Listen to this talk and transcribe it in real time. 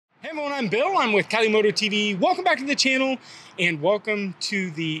Hey everyone, I'm Bill. I'm with Cali Moto TV. Welcome back to the channel and welcome to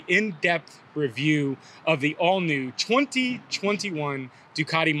the in-depth review of the all-new 2021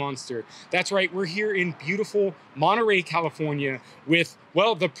 Ducati Monster. That's right, we're here in beautiful Monterey, California with,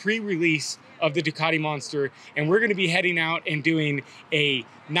 well, the pre-release of the Ducati Monster, and we're gonna be heading out and doing a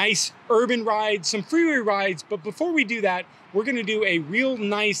nice urban ride, some freeway rides, but before we do that, we're gonna do a real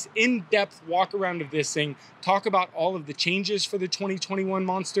nice in-depth walk around of this thing, talk about all of the changes for the 2021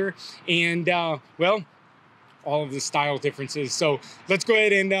 Monster, and well, all of the style differences. So let's go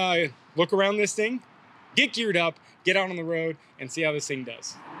ahead and look around this thing, get geared up, get out on the road, and see how this thing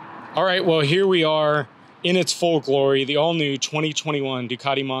does. All right, well, here we are in its full glory, the all-new 2021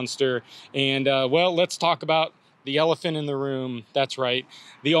 Ducati Monster. And well, let's talk about the elephant in the room. That's right,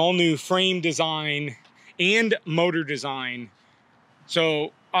 the all-new frame design and motor design.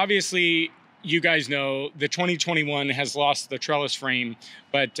 So obviously, you guys know the 2021 has lost the trellis frame,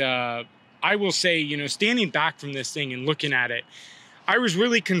 but I will say, you know, standing back from this thing and looking at it, I was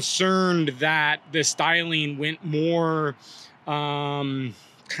really concerned that the styling went more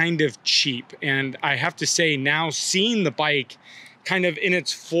kind of cheap. And I have to say, now seeing the bike kind of in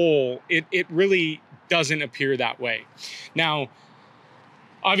its full, it really doesn't appear that way. Now,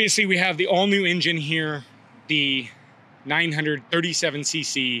 obviously we have the all new engine here, the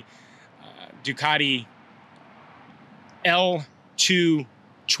 937cc Ducati L2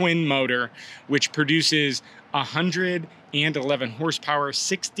 twin motor, which produces 111 horsepower,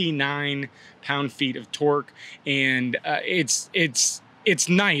 69 pound-feet of torque, and it's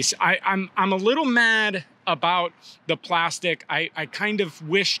nice. I'm a little mad about the plastic. I kind of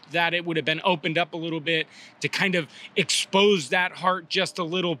wished that it would have been opened up a little bit to kind of expose that heart just a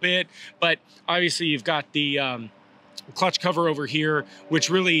little bit, but obviously you've got the clutch cover over here, which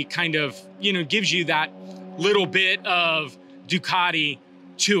really kind of, you know, gives you that little bit of Ducati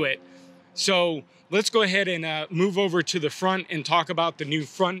to it. So let's go ahead and move over to the front and talk about the new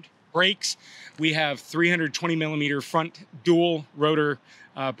front brakes. We have 320 millimeter front dual rotor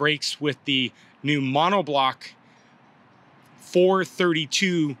brakes with the new monoblock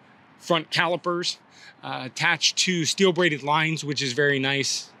 432 front calipers attached to steel braided lines, which is very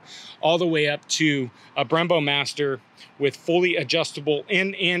nice, all the way up to a Brembo Master with fully adjustable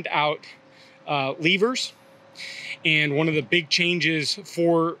in and out levers. And one of the big changes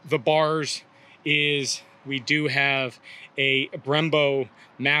for the bars is we do have a Brembo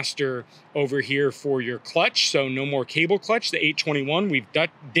Master over here for your clutch. So no more cable clutch, the 821. We've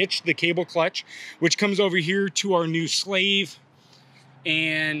ditched the cable clutch, which comes over here to our new slave.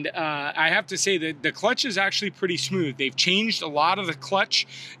 And I have to say that the clutch is actually pretty smooth. They've changed a lot of the clutch.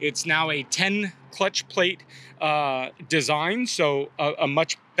 It's now a 10 clutch plate design, so a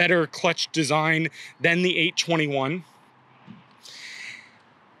much better clutch design than the 821.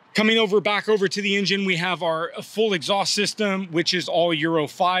 Coming over back over to the engine, we have our full exhaust system, which is all Euro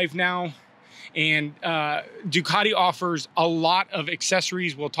 5 now. And Ducati offers a lot of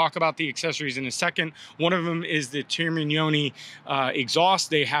accessories. We'll talk about the accessories in a second. One of them is the Terminioni exhaust.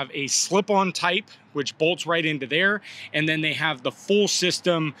 They have a slip-on type, which bolts right into there. And then they have the full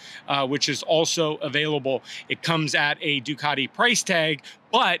system, which is also available. It comes at a Ducati price tag,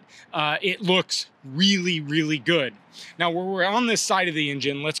 but it looks really, really good. Now, where we're on this side of the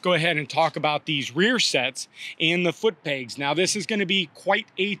engine, let's go ahead and talk about these rear sets and the foot pegs. Now, this is going to be quite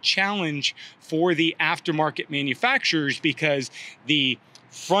a challenge for the aftermarket manufacturers because the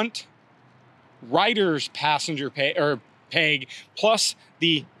front rider's passenger peg plus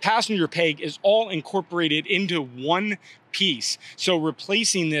the passenger peg is all incorporated into one piece. So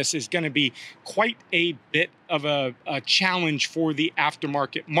replacing this is going to be quite a bit of a challenge for the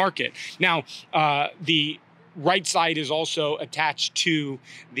aftermarket market. Now, the right side is also attached to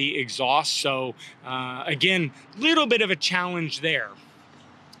the exhaust. So again, little bit of a challenge there.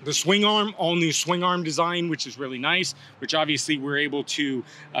 The swing arm, all new swing arm design, which is really nice, which obviously we're able to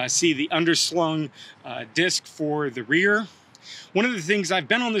see the underslung disc for the rear. One of the things, I've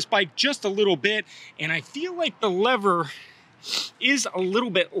been on this bike just a little bit, and I feel like the lever is a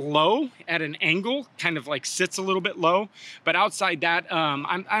little bit low at an angle, kind of like sits a little bit low. But outside that,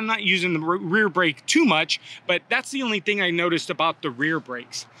 I'm not using the rear brake too much, but that's the only thing I noticed about the rear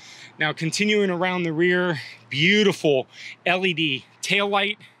brakes. Now, continuing around the rear, beautiful LED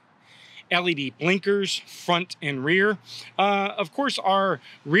taillight, LED blinkers, front and rear. Of course, our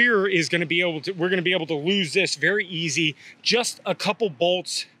rear is going to be able to, we're going to be able to lose this very easy, just a couple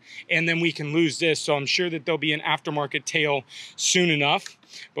bolts, and then we can lose this. So I'm sure that there'll be an aftermarket tail soon enough,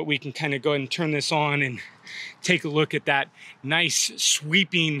 but we can kind of go ahead and turn this on and take a look at that nice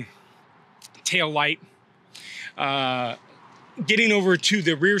sweeping tail light. Getting over to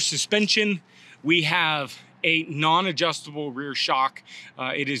the rear suspension, we have a non-adjustable rear shock.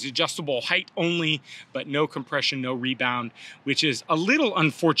 It is adjustable height only, but no compression, no rebound, which is a little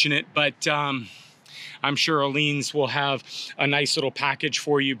unfortunate, but I'm sure Aleen's will have a nice little package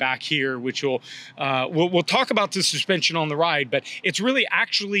for you back here, which will, we'll talk about the suspension on the ride, but it's really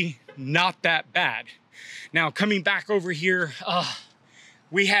actually not that bad. Now, coming back over here,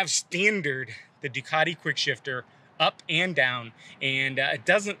 we have standard, the Ducati Quick Shifter, up and down, and it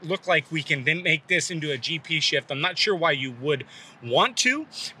doesn't look like we can then make this into a GP shift. I'm not sure why you would want to,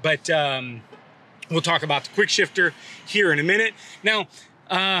 but we'll talk about the Quick Shifter here in a minute. Now,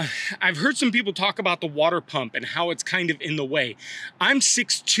 I've heard some people talk about the water pump and how it's kind of in the way. I'm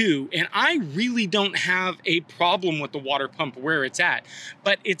 6'2", and I really don't have a problem with the water pump where it's at,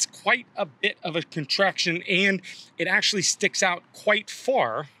 but it's quite a bit of a contraction, and it actually sticks out quite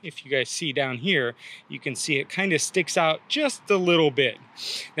far. If you guys see down here, you can see it kind of sticks out just a little bit.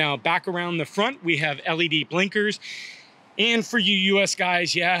 Now, back around the front, we have LED blinkers. And for you US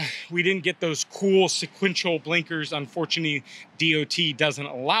guys, yeah, we didn't get those cool sequential blinkers. Unfortunately, DOT doesn't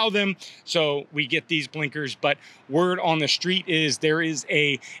allow them, so we get these blinkers. But word on the street is there is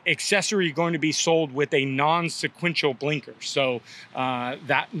a accessory going to be sold with a non-sequential blinker. So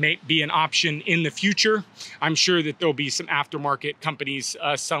that may be an option in the future. I'm sure that there'll be some aftermarket companies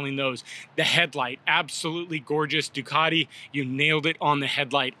selling those. The headlight, absolutely gorgeous. Ducati, you nailed it on the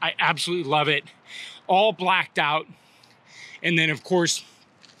headlight. I absolutely love it. All blacked out. And then, of course,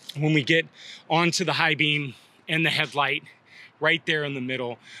 when we get onto the high beam and the headlight, right there in the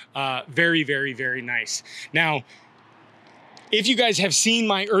middle, very, very, very nice. Now, if you guys have seen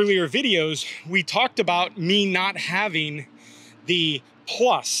my earlier videos, we talked about me not having the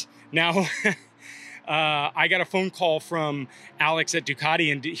Plus. Now, I got a phone call from Alex at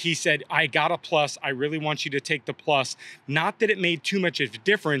Ducati, and he said, I got a Plus. I really want you to take the Plus. Not that it made too much of a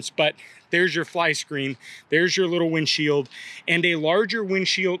difference, but there's your fly screen, there's your little windshield, and a larger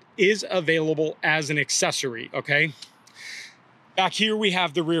windshield is available as an accessory, okay? Back here we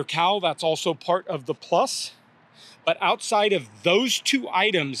have the rear cowl, that's also part of the Plus. But outside of those two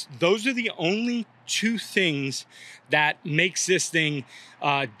items, those are the only two things that makes this thing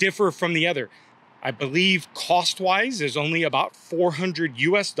differ from the other. I believe cost-wise is only about $400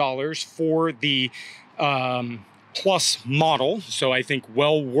 US for the Plus model, so I think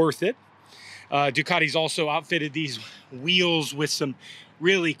well worth it. Ducati's also outfitted these wheels with some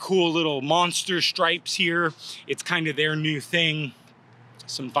really cool little monster stripes here. It's kind of their new thing.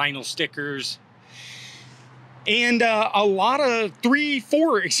 Some vinyl stickers. And a lot of three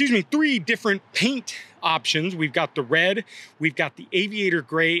different paint options. We've got the red, we've got the aviator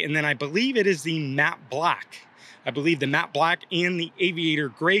gray, and then I believe it is the matte black. I believe the matte black and the aviator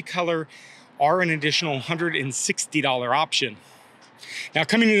gray color are an additional $160 option. Now,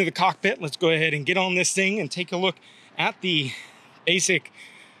 coming into the cockpit, let's go ahead and get on this thing and take a look at the basic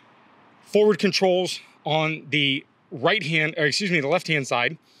forward controls on the the left-hand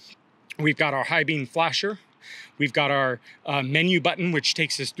side. We've got our high beam flasher. We've got our menu button, which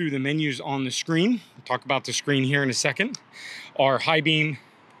takes us through the menus on the screen. We'll talk about the screen here in a second. Our high beam,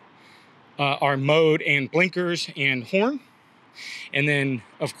 our mode and blinkers and horn. And then,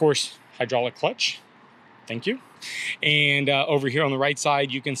 of course, hydraulic clutch. Thank you. And over here on the right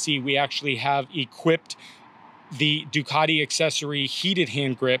side, you can see we actually have equipped the Ducati accessory heated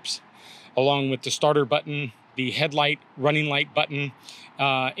hand grips, along with the starter button, the headlight, running light button,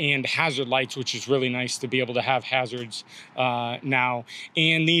 and hazard lights, which is really nice to be able to have hazards now.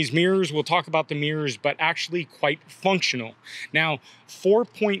 And these mirrors, we'll talk about the mirrors, but actually quite functional. Now,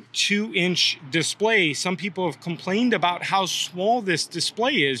 4.2-inch display, some people have complained about how small this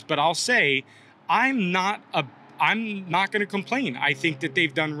display is, but I'll say I'm not going to complain. I think that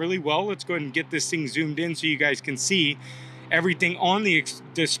they've done really well. Let's go ahead and get this thing zoomed in so you guys can see everything on the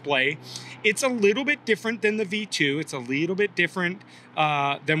display. It's a little bit different than the V2. It's a little bit different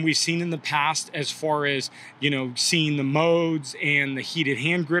than we've seen in the past as far as, you know, seeing the modes and the heated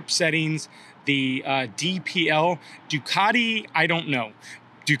hand grip settings, the DPL. Ducati, I don't know.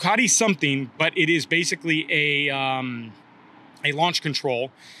 Ducati's something, but it is basically a launch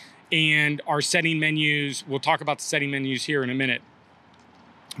control. And our setting menus, we'll talk about the setting menus here in a minute.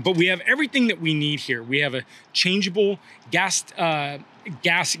 But we have everything that we need here. We have a changeable gas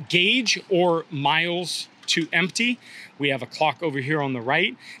gauge or miles to empty. We have a clock over here on the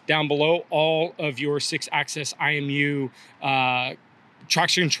right. Down below, all of your 6-axis IMU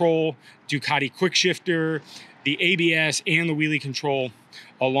traction control, Ducati Quick Shifter, the ABS, and the wheelie control,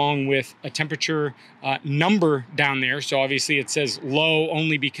 along with a temperature number down there. So obviously it says low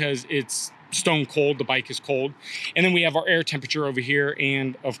only because it's stone cold. The bike is cold. And then we have our air temperature over here,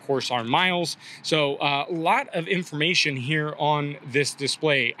 and of course our miles. So a lot of information here on this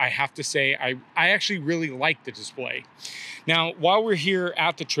display. I have to say, I actually really like the display. Now, while we're here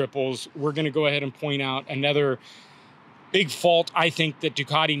at the triples, we're going to go ahead and point out another big fault I think that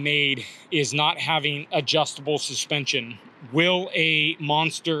Ducati made is not having adjustable suspension. Will a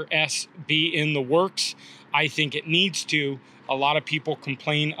Monster S be in the works? I think it needs to. A lot of people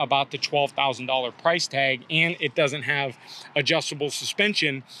complain about the $12,000 price tag and it doesn't have adjustable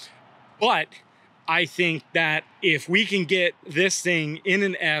suspension. But I think that if we can get this thing in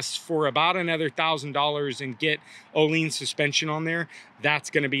an S for about another $1,000 and get Öhlins suspension on there, that's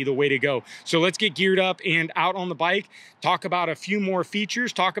going to be the way to go. So let's get geared up and out on the bike, talk about a few more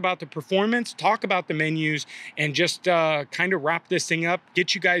features, talk about the performance, talk about the menus, and just kind of wrap this thing up,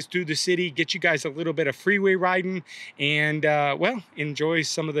 get you guys through the city, get you guys a little bit of freeway riding, and well, enjoy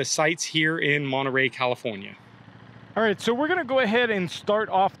some of the sights here in Monterey, California. All right, so we're gonna go ahead and start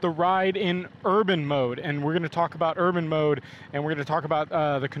off the ride in urban mode, and we're gonna talk about urban mode, and we're gonna talk about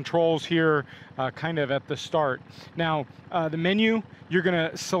the controls here kind of at the start. Now, the menu, you're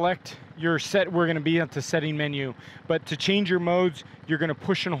gonna select your set. We're gonna be at the setting menu, but to change your modes, you're gonna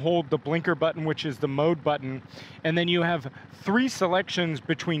push and hold the blinker button, which is the mode button, and then you have 3 selections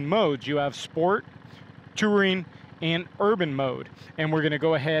between modes. You have sport, touring, and urban mode, and we're gonna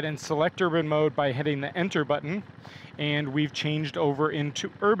go ahead and select urban mode by hitting the enter button, and we've changed over into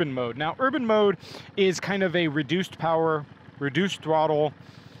urban mode. Now, urban mode is kind of a reduced power, reduced throttle,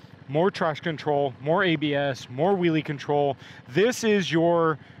 more traction control, more ABS, more wheelie control. This is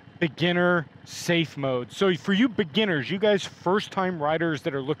your beginner safe mode. So for you beginners, you guys first-time riders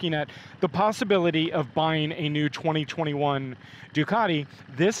that are looking at the possibility of buying a new 2021 Ducati,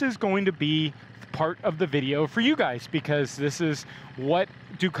 this is going to be part of the video for you guys, because this is what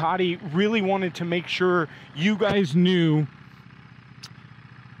Ducati really wanted to make sure you guys knew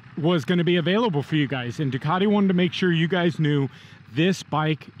was going to be available for you guys. And Ducati wanted to make sure you guys knew this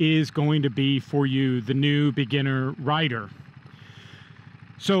bike is going to be for you, the new beginner rider.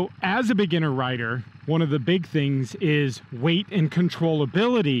 So as a beginner rider, one of the big things is weight and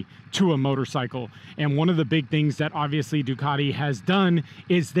controllability to a motorcycle. And one of the big things that obviously Ducati has done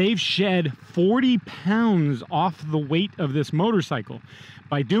is they've shed 40 pounds off the weight of this motorcycle.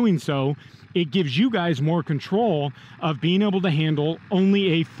 By doing so, it gives you guys more control of being able to handle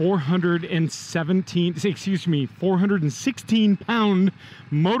only a 416 pound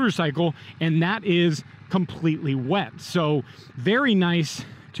motorcycle, and that is completely wet. So very nice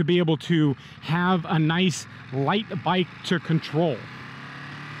to be able to have a nice light bike to control.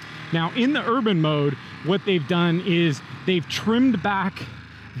 Now in the urban mode, what they've done is they've trimmed back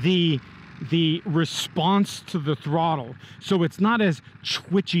the response to the throttle, so it's not as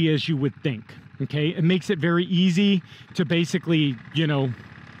twitchy as you would think. Okay, it makes it very easy to basically, you know,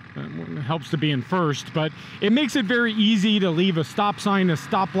 it helps to be in first, but it makes it very easy to leave a stop sign, a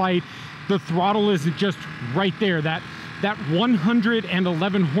stoplight. The throttle isn't just right there. That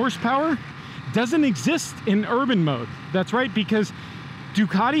 111 horsepower doesn't exist in urban mode. That's right, because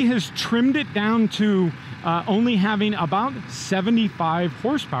Ducati has trimmed it down to only having about 75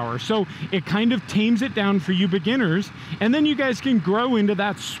 horsepower. So it kind of tames it down for you beginners, and then you guys can grow into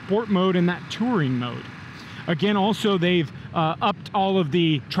that sport mode and that touring mode. Again, also they've upped all of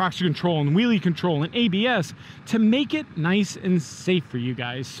the traction control and wheelie control and ABS to make it nice and safe for you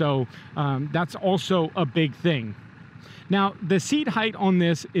guys. So that's also a big thing. Now, the seat height on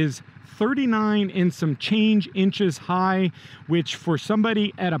this is 39 and some change inches high, which for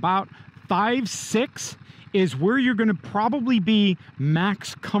somebody at about 5'6" is where you're going to probably be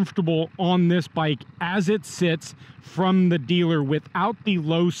max comfortable on this bike as it sits from the dealer without the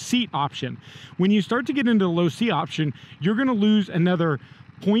low seat option. When you start to get into the low seat option, you're going to lose another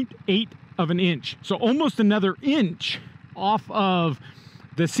 0.8 of an inch. So almost another inch off of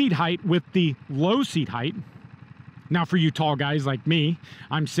the seat height with the low seat height. Now for you tall guys like me,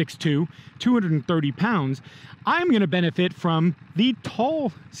 I'm 6'2", 230 pounds, I'm going to benefit from the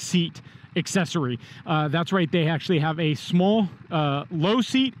tall seat accessory. That's right, they actually have a small low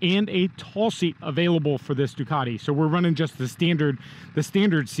seat and a tall seat available for this Ducati. So we're running just the standard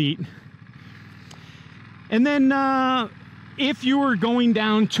seat. And then if you were going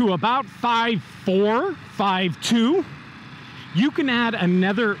down to about 5'4", 5'2", you can add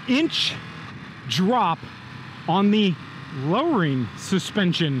another inch drop on the lowering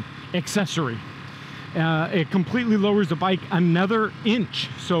suspension accessory. It completely lowers the bike another inch.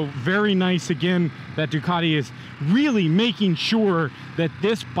 So very nice again that Ducati is really making sure that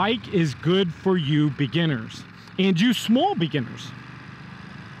this bike is good for you beginners and you small beginners.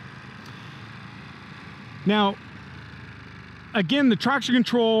 Now, again, the traction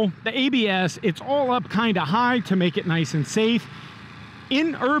control, the ABS, it's all up kind of high to make it nice and safe.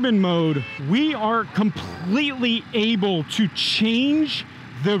 In urban mode, we are completely able to change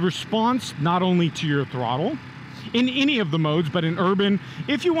the response not only to your throttle in any of the modes, but in urban,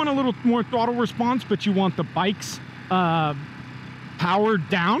 if you want a little more throttle response, but you want the bike's power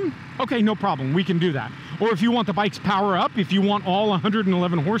down, okay, no problem, we can do that. Or if you want the bike's power up, if you want all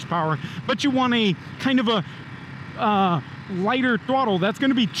 111 horsepower, but you want a kind of a lighter throttle, that's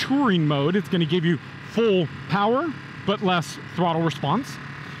going to be touring mode. It's going to give you full power, but less throttle response.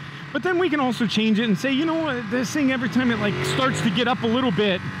 But then we can also change it and say, you know what, this thing, every time it like starts to get up a little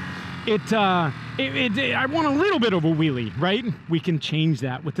bit, I want a little bit of a wheelie, right? We can change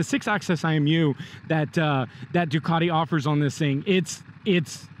that with the 6-axis IMU that that Ducati offers on this thing. It's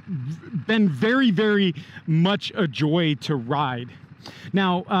been very, very much a joy to ride.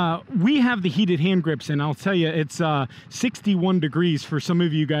 Now, we have the heated hand grips, and I'll tell you, it's 61 degrees for some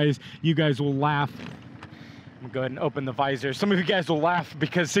of you guys. You guys will laugh. I'm gonna go ahead and open the visor. Some of you guys will laugh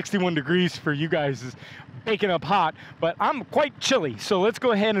because 61 degrees for you guys is baking up hot, but I'm quite chilly. So let's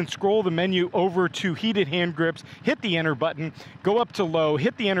go ahead and scroll the menu over to heated hand grips, hit the enter button, go up to low,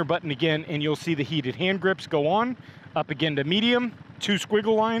 hit the enter button again, and you'll see the heated hand grips go on, up again to medium, 2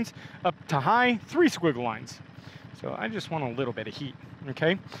 squiggle lines, up to high, 3 squiggle lines. So I just want a little bit of heat,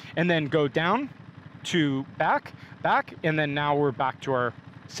 okay? And then go down to back, and then now we're back to our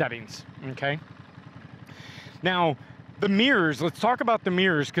settings, okay? Now, the mirrors, let's talk about the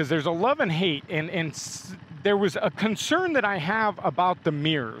mirrors, because there's a love and hate, and there was a concern that I have about the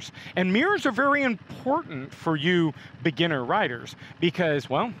mirrors. And mirrors are very important for you beginner riders,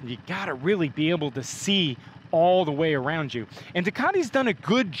 because, well, you gotta really be able to see all the way around you. And Ducati's done a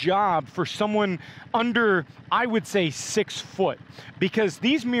good job for someone under, I would say, 6 foot, because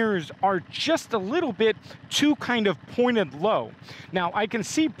these mirrors are just a little bit too kind of pointed low. Now, I can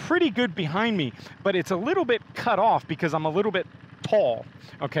see pretty good behind me, but it's a little bit cut off because I'm a little bit tall,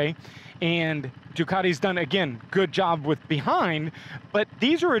 okay? And Ducati's done, again, good job with behind, but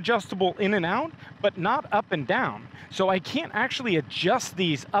these are adjustable in and out, but not up and down. So I can't actually adjust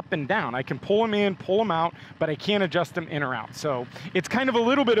these up and down. I can pull them in, pull them out, but I can't adjust them in or out. So it's kind of a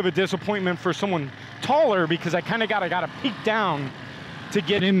little bit of a disappointment for someone taller, because I kind of gotta peek down to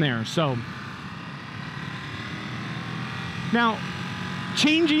get in there. So now,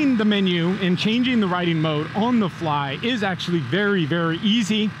 changing the menu and changing the riding mode on the fly is actually very, very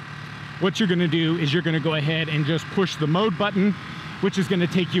easy. What you're gonna do is you're gonna go ahead and just push the mode button, which is gonna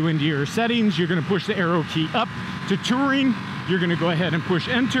take you into your settings. You're gonna push the arrow key up to touring. You're gonna go ahead and push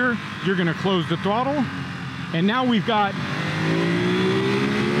enter. You're gonna close the throttle. And now we've got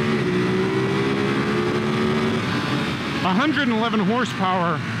 111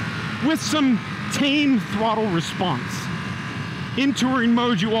 horsepower with some tame throttle response. In touring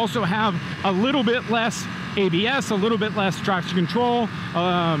mode, you also have a little bit less ABS, a little bit less traction control,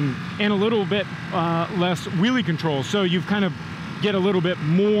 and a little bit less wheelie control. So you've kind of get a little bit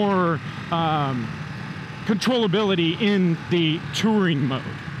more controllability in the touring mode,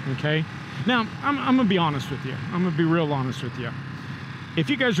 okay? Now, I'm gonna be honest with you. I'm gonna be real honest with you. If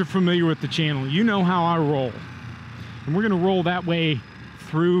you guys are familiar with the channel, you know how I roll. And we're gonna roll that way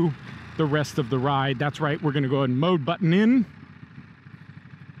through the rest of the ride. That's right, we're gonna go ahead and mode button in,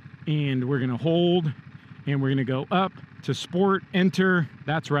 and we're gonna hold, and we're gonna go up to sport, enter.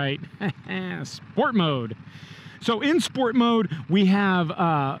 That's right, sport mode. So in sport mode, we have,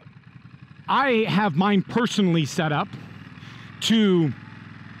 I have mine personally set up to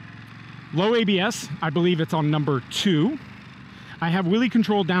low ABS. I believe it's on number 2. I have wheelie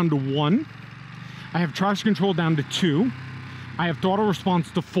control down to 1. I have traction control down to 2. I have throttle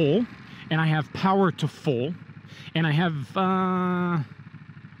response to full, and I have power to full. And I have, I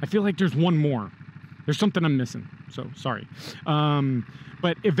feel like there's one more. There's something I'm missing, so sorry.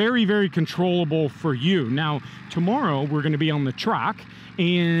 But very, very controllable for you. Now, tomorrow we're gonna be on the track,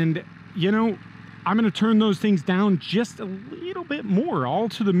 and you know, I'm gonna turn those things down just a little bit more, all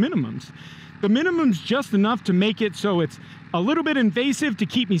to the minimums. The minimum's just enough to make it so it's a little bit invasive to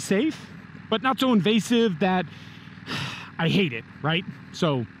keep me safe, but not so invasive that I hate it, right?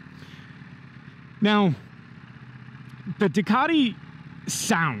 So, now, the Ducati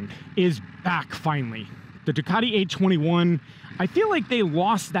sound is back finally. The Ducati 821, I feel like they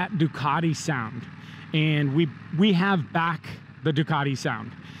lost that Ducati sound, and we have back the Ducati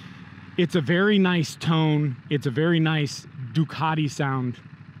sound. It's a very nice tone. It's a very nice Ducati sound.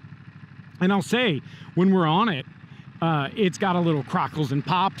 And I'll say, when we're on it, it's got a little crackles and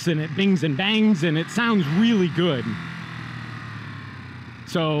pops, and it bings and bangs, and it sounds really good.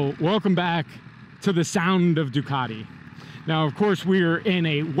 So welcome back to the sound of Ducati. Now, of course, we're in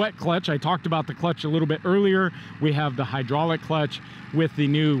a wet clutch. I talked about the clutch a little bit earlier. We have the hydraulic clutch with the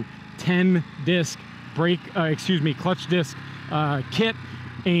new 10-disc clutch disc kit.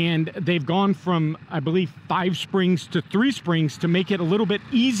 And they've gone from, I believe, 5 springs to 3 springs to make it a little bit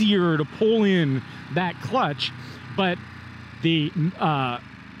easier to pull in that clutch. But the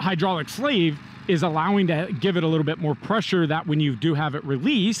hydraulic slave is allowing to give it a little bit more pressure, that when you do have it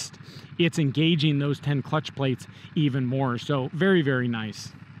released, it's engaging those 10 clutch plates even more. So very, very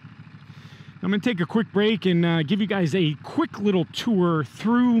nice. I'm going to take a quick break and give you guys a quick little tour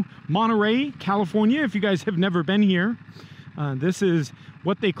through Monterey, California. If you guys have never been here, this is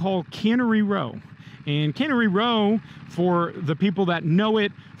what they call Cannery Row. And Cannery Row, for the people that know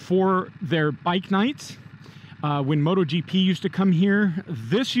it for their bike nights, when MotoGP used to come here,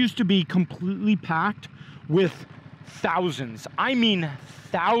 this used to be completely packed with thousands, I mean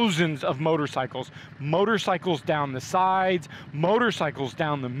thousands of motorcycles. Motorcycles down the sides, motorcycles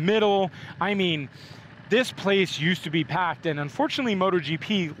down the middle. I mean, this place used to be packed, and unfortunately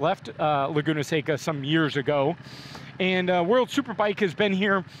MotoGP left Laguna Seca some years ago. And World Superbike has been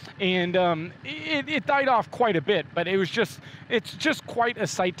here, and it died off quite a bit, but it's just quite a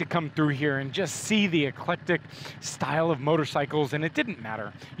sight to come through here and just see the eclectic style of motorcycles. And it didn't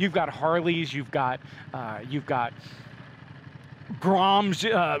matter. You've got Harleys, you've got Groms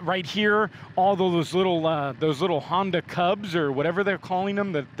right here, all those little Honda Cubs or whatever they're calling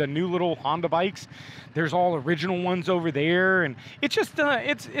them, the new little Honda bikes. There's all original ones over there, and it's just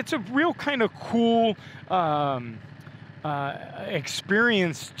it's a real kind of cool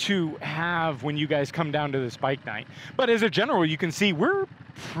experience to have when you guys come down to this bike night. But as a general, you can see we're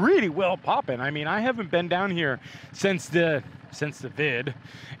pretty well popping. I mean, I haven't been down here since the vid,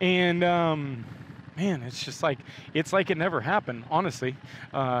 and man, it's just like it never happened, honestly.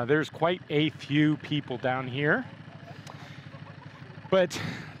 There's quite a few people down here. But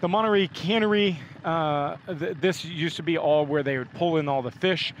the Monterey Cannery, this used to be all where they would pull in all the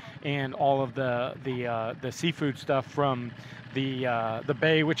fish and all of the seafood stuff from the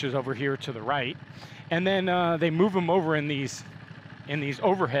bay, which is over here to the right. And then they move them over in these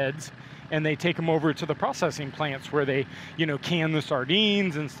overheads, and they take them over to the processing plants where they, can the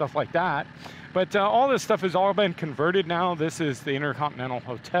sardines and stuff like that. But all this stuff has all been converted now. This is the Intercontinental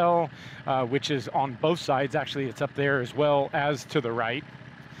Hotel, which is on both sides. Actually, it's up there as well as to the right.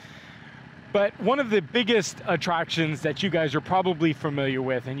 But one of the biggest attractions that you guys are probably familiar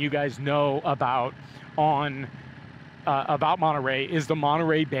with and you guys know about about Monterey is the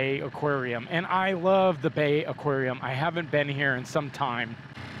Monterey Bay Aquarium. And I love the Bay Aquarium. I haven't been here in some time.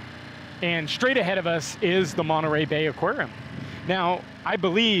 And straight ahead of us is the Monterey Bay Aquarium. Now, I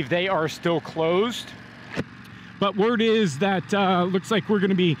believe they are still closed, but word is that looks like we're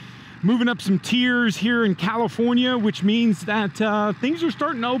going to be moving up some tiers here in California, which means that things are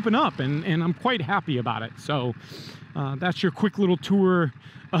starting to open up, and I'm quite happy about it. So that's your quick little tour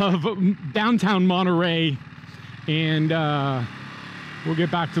of downtown Monterey, and we'll get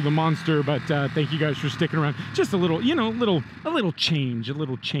back to the Monster, but thank you guys for sticking around. Just a little, a little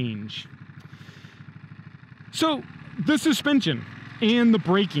change. So the suspension and the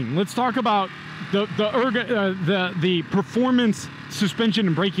braking. Let's talk about the performance suspension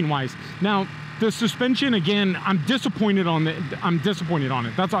and braking wise. Now, the suspension, again, I'm disappointed on it.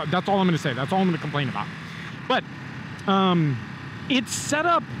 That's all I'm going to say. That's all I'm going to complain about. But it's set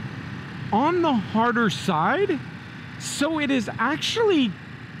up on the harder side, so it is actually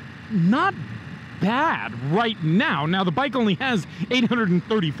not bad right now. Now, the bike only has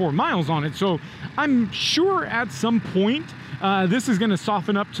 834 miles on it, so I'm sure at some point this is going to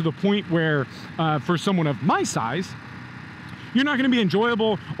soften up to the point where for someone of my size, you're not going to be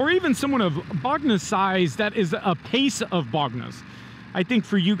enjoyable, or even someone of Bogna's size that is a pace of Bogna's. I think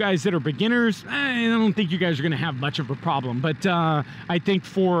for you guys that are beginners, I don't think you guys are going to have much of a problem. But I think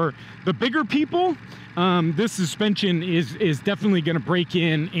for the bigger people, this suspension is definitely going to break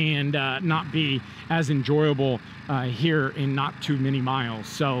in and not be as enjoyable here in not too many miles.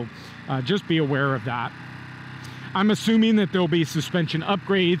 So just be aware of that. I'm assuming that there'll be suspension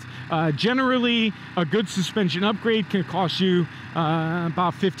upgrades. Generally, a good suspension upgrade can cost you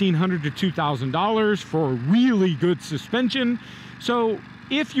about $1,500 to $2,000 for a really good suspension. So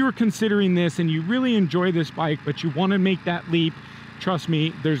if you're considering this and you really enjoy this bike, but you want to make that leap, trust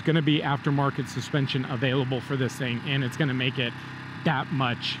me, there's going to be aftermarket suspension available for this thing, and it's going to make it that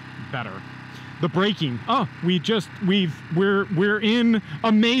much better. The braking, we're in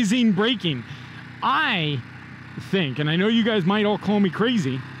amazing braking. I think, and I know you guys might all call me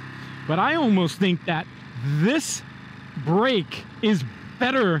crazy, but I almost think that this brake is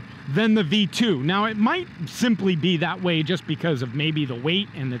better than the V2. Now, it might simply be that way just because of maybe the weight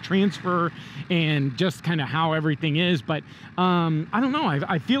and the transfer and just kind of how everything is, but I don't know.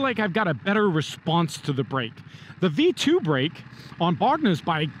 I feel like I've got a better response to the brake. The V2 brake on Bogna's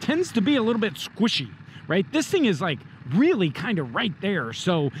bike tends to be a little bit squishy, right? This thing is like really kind of right there.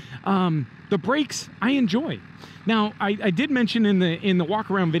 So the brakes I enjoy. Now, I did mention in the walk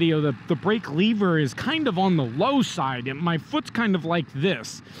around video that the brake lever is kind of on the low side, and my foot's kind of like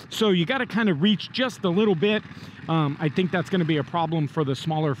this. So you got to kind of reach just a little bit. I think that's going to be a problem for the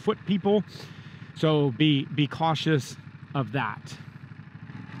smaller foot people. So be cautious of that.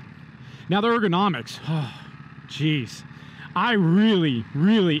 Now the ergonomics, oh, geez. I really,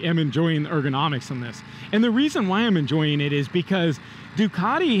 really am enjoying the ergonomics on this. And the reason why I'm enjoying it is because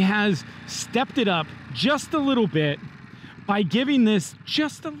Ducati has stepped it up just a little bit by giving this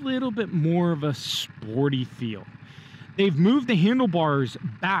just a little bit more of a sporty feel. They've moved the handlebars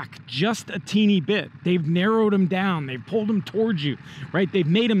back just a teeny bit. They've narrowed them down. They've pulled them towards you, right? They've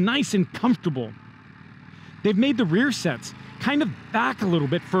made them nice and comfortable. They've made the rear sets kind of back a little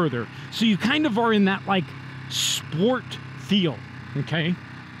bit further. So you kind of are in that like sport feel, okay?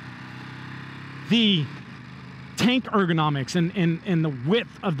 The tank ergonomics and the width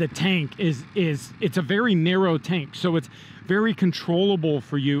of the tank is it's a very narrow tank, so it's very controllable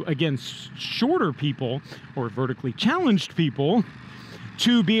for you, again, shorter people or vertically challenged people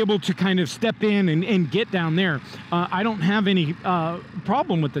to be able to kind of step in and get down there. I don't have any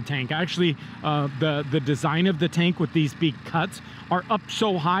problem with the tank. Actually, the design of the tank with these big cuts are up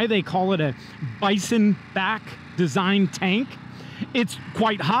so high, they call it a bison back design tank. It's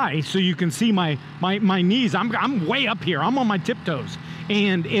quite high, so you can see my knees. I'm way up here. I'm on my tiptoes,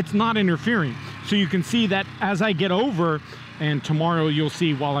 and it's not interfering. So you can see that as I get over, and tomorrow you'll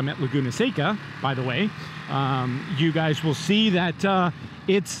see while I'm at Laguna Seca, by the way, you guys will see that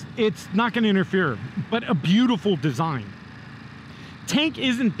it's not going to interfere, but a beautiful design. Tank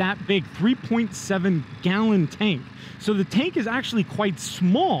isn't that big, 3.7 gallon tank. So the tank is actually quite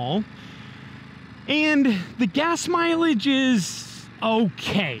small, and the gas mileage is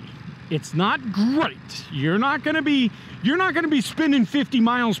okay. It's not great. You're not gonna be spending 50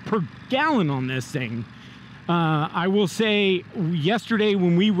 miles per gallon on this thing. I will say yesterday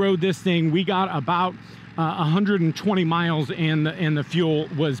when we rode this thing, we got about 120 miles, and the fuel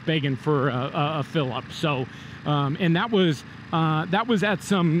was begging for a fill up. So and that was at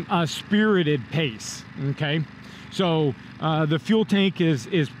some spirited pace. Okay, so the fuel tank is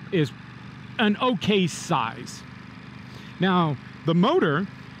an okay size. Now the motor,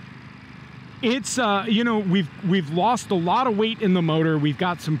 it's you know, we've lost a lot of weight in the motor. We've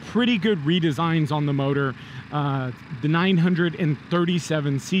got some pretty good redesigns on the motor. The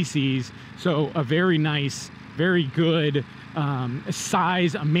 937 cc's, so a very nice, very good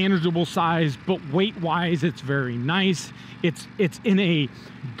size, a manageable size, but weight-wise, it's very nice. It's in a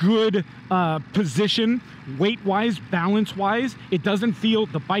good position, weight-wise, balance-wise. It doesn't feel,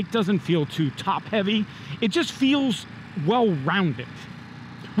 the bike doesn't feel too top-heavy. It just feels well-rounded,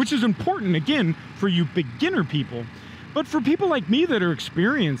 which is important, again, for you beginner people. But for people like me that are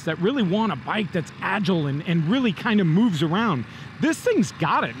experienced, that really want a bike that's agile and really kind of moves around, this thing's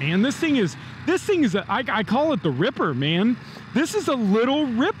got it, man. This thing is I call it the Ripper, man. This is a little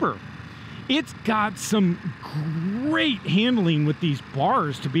Ripper. It's got some great handling with these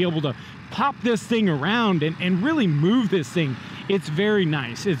bars to be able to pop this thing around and really move this thing. It's very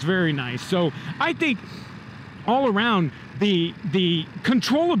nice. It's very nice. So I think all around, the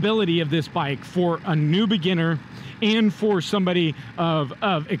controllability of this bike for a new beginner and for somebody of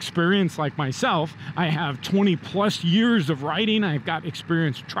experience like myself. I have 20 plus years of riding. I've got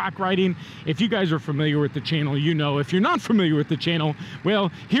experience track riding. If you guys are familiar with the channel, you know. If you're not familiar with the channel,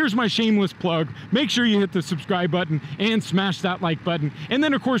 well, here's my shameless plug. Make sure you hit the subscribe button and smash that like button. And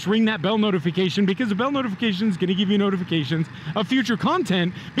then, of course, ring that bell notification, because the bell notification is going to give you notifications of future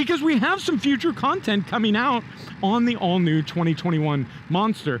content, because we have some future content coming out on the all-new 2021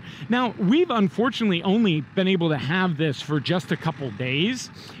 Monster. Now, we've unfortunately only been able to have this for just a couple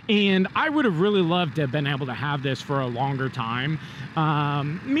days, and I would have really loved to have been able to have this for a longer time.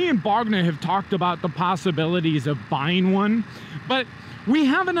 Me and Bogna have talked about the possibilities of buying one, but we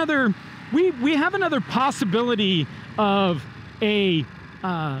have another possibility of a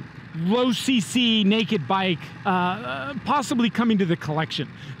low cc naked bike possibly coming to the collection.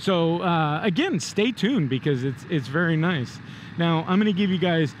 So again, stay tuned, because it's very nice. Now I'm going to give you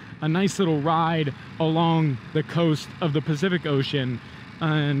guys a nice little ride along the coast of the Pacific Ocean,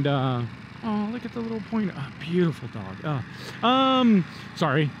 and oh, look at the little pointer. Oh, beautiful dog.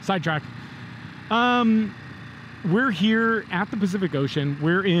 Sorry, sidetrack. we're here at the Pacific Ocean.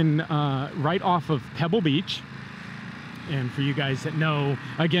 We're in right off of Pebble Beach. And for you guys that know,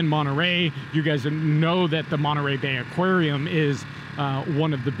 again, Monterey, you guys know that the Monterey Bay Aquarium is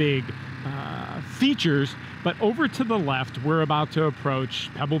one of the big features. But over to the left, we're about to approach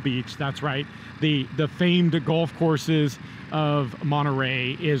Pebble Beach. That's right. The famed golf courses of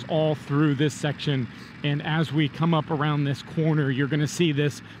Monterey is all through this section. And as we come up around this corner, you're going to see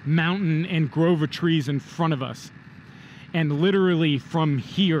this mountain and grove of trees in front of us. And literally from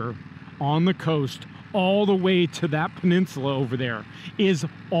here on the coast, all the way to that peninsula over there is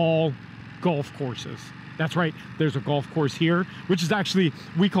all golf courses. That's right, there's a golf course here, which is actually,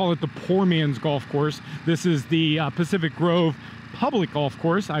 we call it the poor man's golf course. This is the Pacific Grove public golf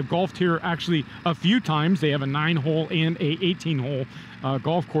course. I've golfed here actually a few times. They have a 9-hole and a 18-hole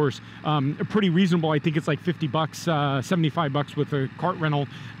golf course. Pretty reasonable. I think it's like 50 bucks, 75 bucks with a cart rental.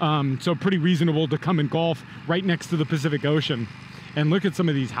 So pretty reasonable to come and golf right next to the Pacific Ocean. And look at some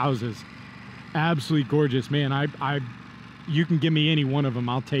of these houses. Absolutely gorgeous, man. You can give me any one of them.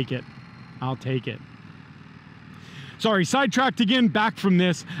 I'll take it. I'll take it. Sorry, sidetracked again, back from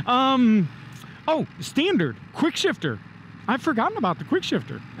this. Oh, standard, quick shifter. I've forgotten about the quick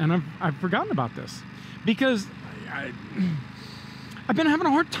shifter, and I've forgotten about this because I've been having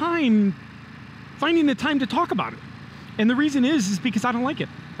a hard time finding the time to talk about it. And the reason is because I don't like it.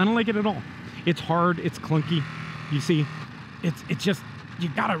 I don't like it at all. It's hard, it's clunky. You see, it's just, you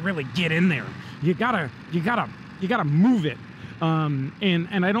gotta really get in there. You gotta move it.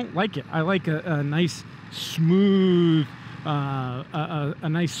 And I don't like it. I like a nice smooth, a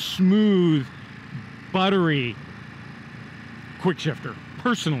nice smooth, buttery quick shifter,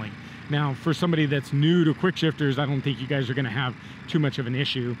 personally. Now, for somebody that's new to quick shifters, I don't think you guys are going to have too much of an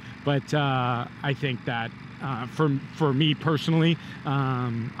issue. But I think that for me personally,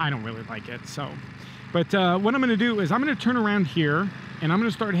 I don't really like it. So, but what I'm going to do is I'm going to turn around here and I'm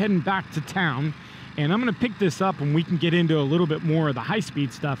going to start heading back to town. And I'm going to pick this up and we can get into a little bit more of the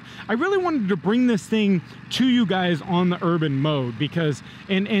high-speed stuff. I really wanted to bring this thing to you guys on the urban mode because,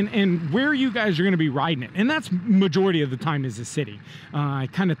 and where you guys are going to be riding it. And that's majority of the time is the city. I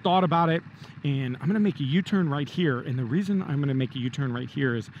kind of thought about it and I'm going to make a U-turn right here. And the reason I'm going to make a U-turn right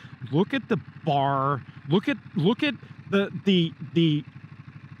here is look at the bar, look at the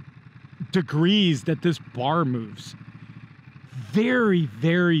degrees that this bar moves. Very,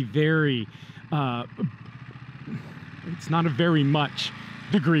 very, very, it's not a very much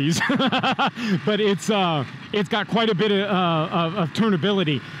degrees, but it's got quite a bit of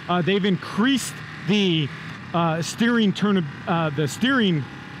turnability. They've increased the steering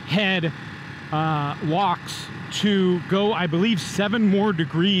head locks to go, I believe, 7 more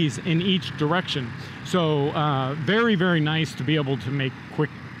degrees in each direction. So very, very nice to be able to make quick,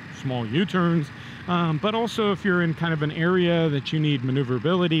 small U-turns. But also if you're in kind of an area that you need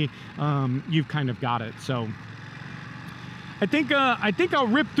maneuverability, you've kind of got it. So I think I'll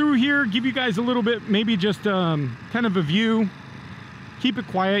rip through here, give you guys a little bit, maybe just kind of a view. Keep it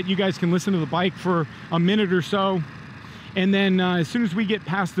quiet. You guys can listen to the bike for a minute or so. And then as soon as we get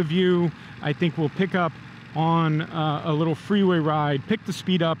past the view, I think we'll pick up on a little freeway ride, pick the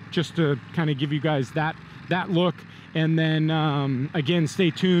speed up just to kind of give you guys that look. And then again, stay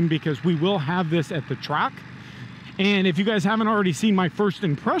tuned because we will have this at the track. And if you guys haven't already seen my first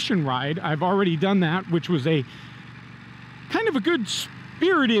impression ride, I've already done that, which was a kind of a good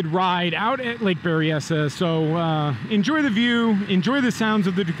spirited ride out at Lake Berryessa. So enjoy the view, enjoy the sounds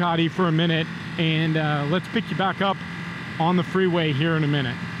of the Ducati for a minute, and let's pick you back up on the freeway here in a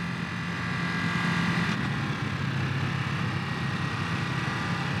minute.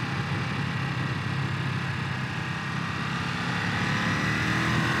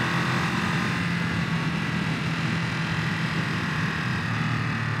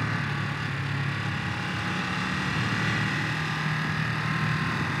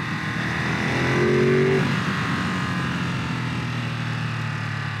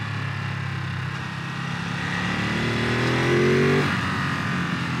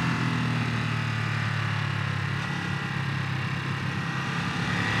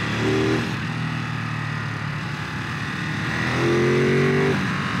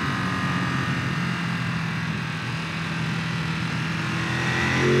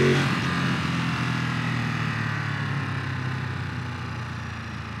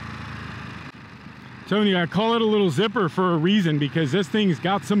 Telling you, I call it a little zipper for a reason because this thing's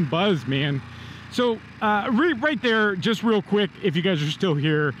got some buzz, man. So right there, just real quick, if you guys are still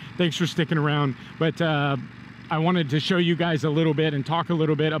here, thanks for sticking around. But I wanted to show you guys a little bit and talk a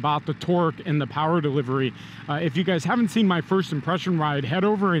little bit about the torque and the power delivery. If you guys haven't seen my first impression ride, head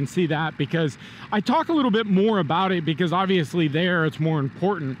over and see that, because I talk a little bit more about it, because obviously there it's more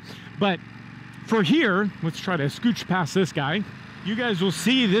important. But for here, let's try to scooch past this guy. You guys will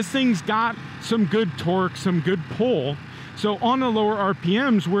see this thing's got some good torque, some good pull. So on the lower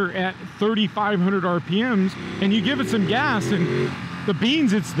RPMs, we're at 3,500 RPMs, and you give it some gas and the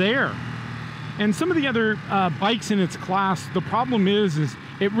beans, it's there. And some of the other bikes in its class, the problem is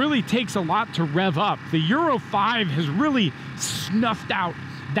it really takes a lot to rev up. The Euro 5 has really snuffed out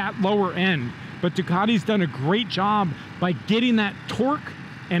that lower end, but Ducati's done a great job by getting that torque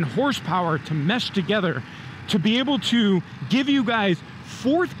and horsepower to mesh together to be able to give you guys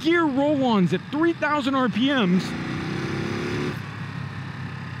fourth gear roll-ons at 3,000 RPMs.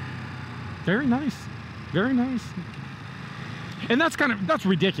 Very nice, very nice. And that's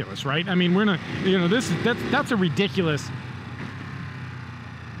ridiculous, right? I mean, we're not, you know, that's a ridiculous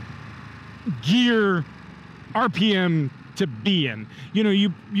gear RPM to be in. You know,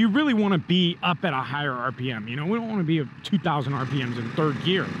 you really want to be up at a higher RPM. You know, we don't want to be at 2,000 RPMs in third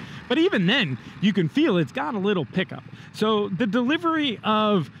gear. But even then, you can feel it's got a little pickup. So the delivery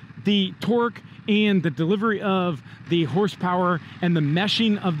of the torque and the delivery of the horsepower and the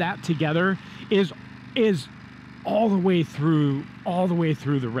meshing of that together is all the way through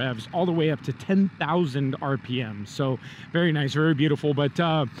the revs, all the way up to 10,000 RPM. So very nice, very beautiful. But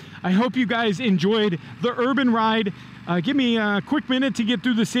I hope you guys enjoyed the urban ride. Give me a quick minute to get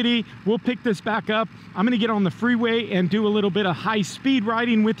through the city. We'll pick this back up. I'm gonna get on the freeway and do a little bit of high speed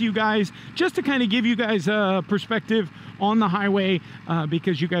riding with you guys, just to kind of give you guys a perspective on the highway,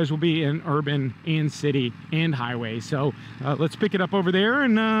 because you guys will be in urban and city and highway. So let's pick it up over there,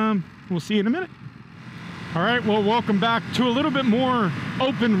 and we'll see you in a minute. All right, well, welcome back to a little bit more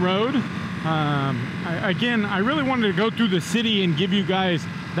open road. Again, I really wanted to go through the city and give you guys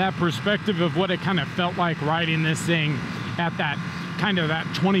that perspective of what it kind of felt like riding this thing at that kind of that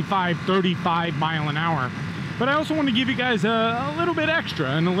 25, 35 mile an hour. But I also want to give you guys a little bit extra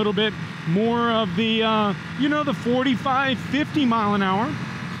and a little bit more of the, you know, the 45, 50 mile an hour,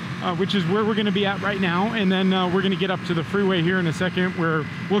 which is where we're going to be at right now. And then we're going to get up to the freeway here in a second, where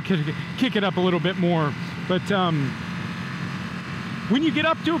we'll kick it up a little bit more. But when you get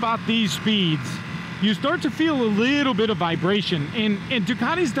up to about these speeds, you start to feel a little bit of vibration, and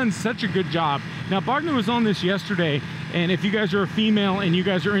Ducati's done such a good job. Now, Bogner was on this yesterday, and if you guys are a female and you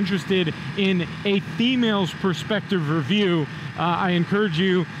guys are interested in a female's perspective review, I encourage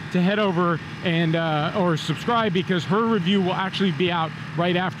you to head over and or subscribe, because her review will actually be out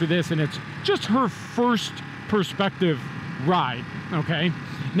right after this, and it's just her first perspective ride, okay?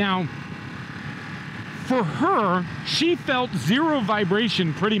 Now, for her, she felt zero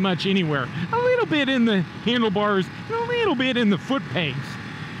vibration pretty much anywhere. A little bit in the handlebars, and a little bit in the foot pegs.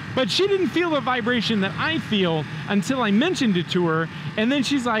 But she didn't feel the vibration that I feel until I mentioned it to her, and then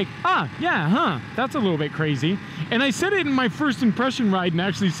she's like, yeah, that's a little bit crazy. And I said it in my first impression ride, and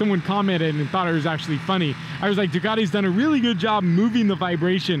actually someone commented and thought it was actually funny. I was like, Ducati's done a really good job moving the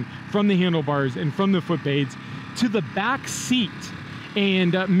vibration from the handlebars and from the foot pegs to the back seat.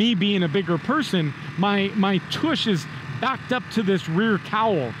 And me being a bigger person, my tush is backed up to this rear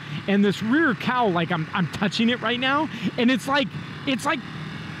cowl, and this rear cowl, like I'm touching it right now, and it's like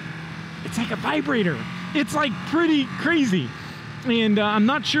a vibrator. It's like pretty crazy, and I'm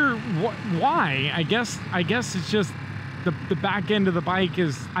not sure why. I guess it's just the back end of the bike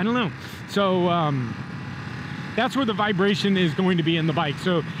is, I don't know. So that's where the vibration is going to be in the bike.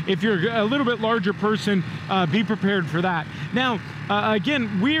 So if you're a little bit larger person, be prepared for that. Now,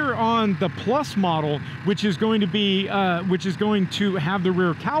 again, we're on the Plus model, which is going to be, which is going to have the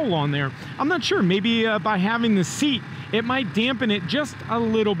rear cowl on there. I'm not sure, maybe by having the seat, it might dampen it just a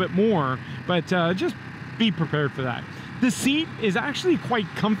little bit more, but just be prepared for that. The seat is actually quite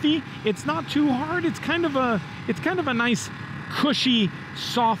comfy. It's not too hard. It's kind of a nice, cushy,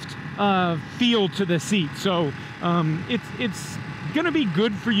 soft feel to the seat. So it's gonna be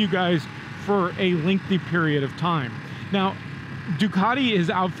good for you guys for a lengthy period of time. Now, Ducati has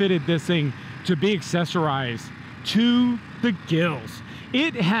outfitted this thing to be accessorized to the gills.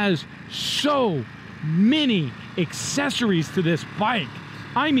 It has so many accessories to this bike.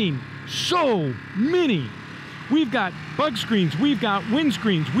 I mean, so many. We've got bug screens, we've got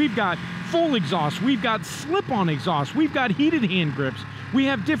windscreens, we've got full exhaust, we've got slip-on exhaust, we've got heated hand grips, we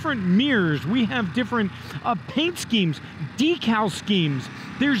have different mirrors, we have different paint schemes, decal schemes.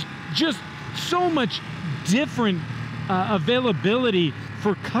 There's just so much different availability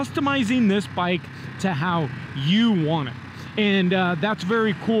for customizing this bike to how you want it. And that's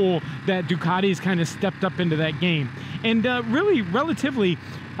very cool that Ducati's kind of stepped up into that game. And really relatively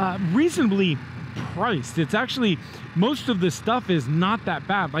reasonably priced. It's actually, most of the stuff is not that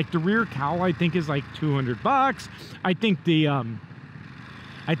bad. Like the rear cowl, I think is like $200. I think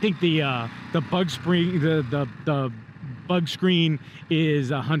the bug spring, the bug screen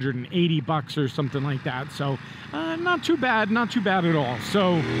is $180 or something like that. So not too bad at all.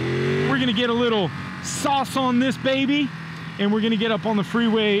 So we're gonna get a little sauce on this baby, and we're gonna get up on the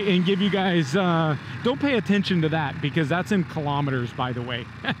freeway and give you guys, don't pay attention to that because that's in kilometers, by the way.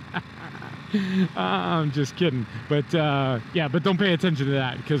 I'm just kidding, but yeah, but don't pay attention to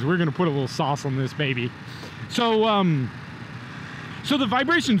that because we're gonna put a little sauce on this baby. So so the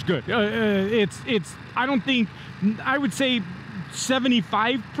vibration's good. It's I don't think, I would say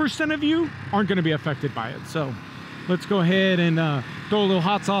 75% of you aren't going to be affected by it. So let's go ahead and throw a little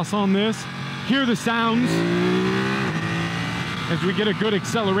hot sauce on this. Hear the sounds as we get a good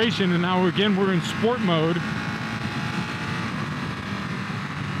acceleration. And now again, we're in sport mode.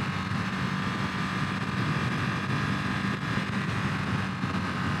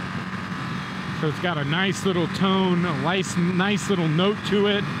 So it's got a nice little tone, a nice little note to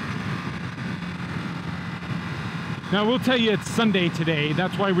it. Now, we'll tell you it's Sunday today.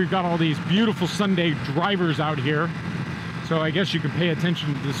 That's why we've got all these beautiful Sunday drivers out here. So I guess you can pay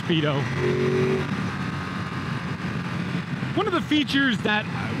attention to the speedo. One of the features that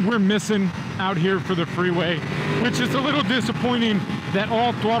we're missing out here for the freeway, which is a little disappointing that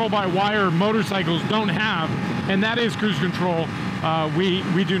all throttle-by-wire motorcycles don't have, and that is cruise control.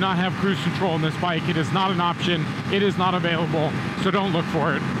 We do not have cruise control on this bike. It is not an option. It is not available, so don't look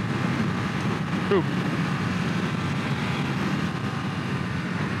for it. Ooh.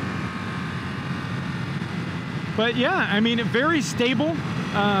 But yeah, I mean, very stable.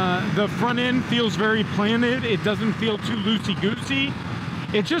 The front end feels very planted. It doesn't feel too loosey-goosey.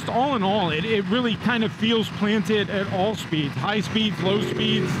 It's just all in all, it really kind of feels planted at all speeds, high speeds, low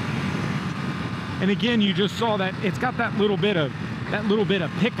speeds. And again, you just saw that it's got that little bit of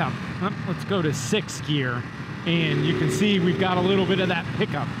pickup. Let's go to 6th gear, and you can see we've got a little bit of that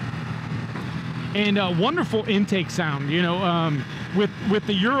pickup. And a wonderful intake sound, you know, with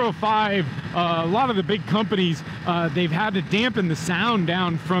the Euro 5, a lot of the big companies, they've had to dampen the sound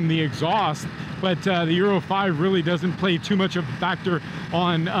down from the exhaust, but the Euro 5 really doesn't play too much of a factor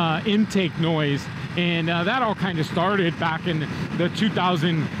on intake noise. And that all kind of started back in the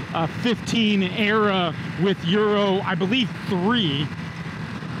 2015 era with Euro, I believe, 3,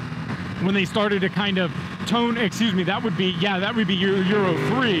 when they started to kind of tone, excuse me, that would be Euro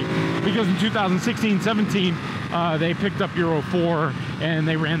 3, because in 2016-17 they picked up Euro 4 and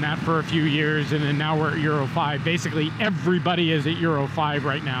they ran that for a few years, and then now we're at Euro 5. Basically everybody is at Euro 5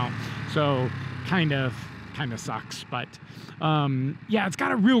 right now, so kind of sucks. But yeah, it's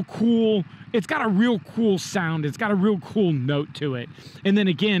got a real cool sound. It's got a real cool note to it. And then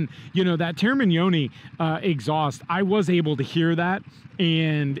again, you know, that Termignoni exhaust, I was able to hear that,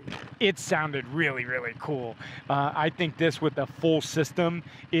 and it sounded really, really cool. I think this with the full system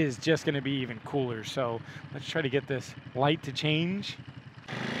is just going to be even cooler. So let's try to get this light to change.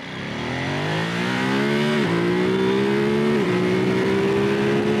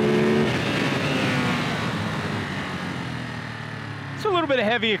 So a little bit of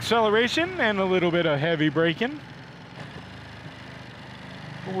heavy acceleration and a little bit of heavy braking.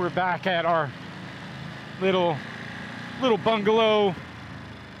 We're back at our little bungalow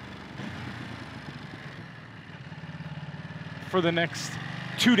for the next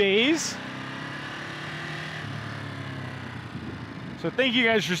 2 days. So thank you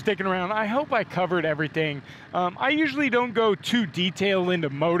guys for sticking around. I hope I covered everything. I usually don't go too detailed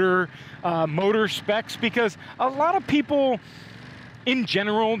into motor specs because a lot of people in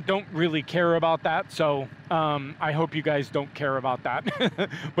general don't really care about that. So I hope you guys don't care about that.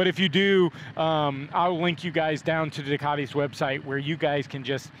 But if you do, I'll link you guys down to Ducati's website where you guys can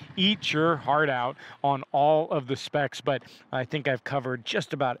just eat your heart out on all of the specs. But I think I've covered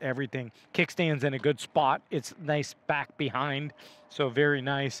just about everything. Kickstand's in a good spot. It's nice back behind, so very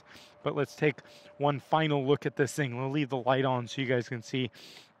nice. But let's take one final look at this thing. We'll leave the light on so you guys can see.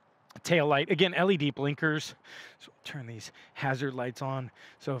 Tail light, again, LED blinkers. So we'll turn these hazard lights on.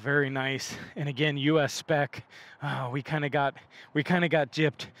 So very nice. And again, US spec. We kind of got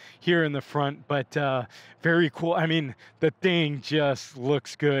gypped here in the front, but very cool. I mean, the thing just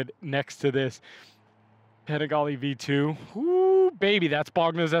looks good next to this Panigale V2. Ooh, baby, that's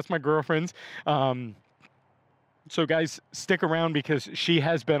Bogna's. That's my girlfriend's. So guys, stick around because she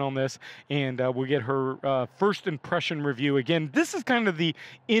has been on this, and we'll get her first impression review. Again, this is kind of the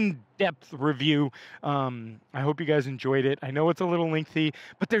in-depth review. I hope you guys enjoyed it. I know it's a little lengthy,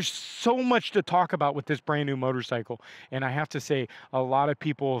 but there's so much to talk about with this brand new motorcycle. And I have to say, a lot of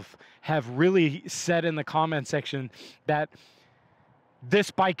people have really said in the comment section that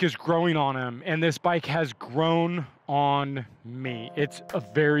this bike is growing on them, and this bike has grown on me. It's a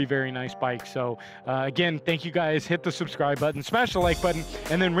very, very nice bike. So again, thank you guys. Hit the subscribe button, smash the like button,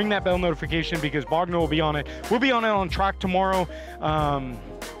 and then ring that bell notification because Bogner will be on it. We'll be on it on track tomorrow.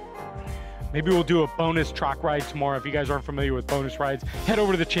 Maybe we'll do a bonus track ride tomorrow. If you guys aren't familiar with bonus rides, head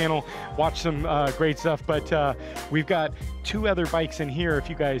over to the channel, watch some great stuff. But we've got 2 other bikes in here. If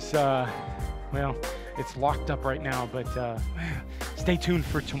you guys, well, it's locked up right now, but stay tuned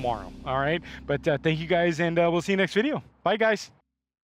for tomorrow. All right. But thank you guys, and we'll see you next video. Bye, guys.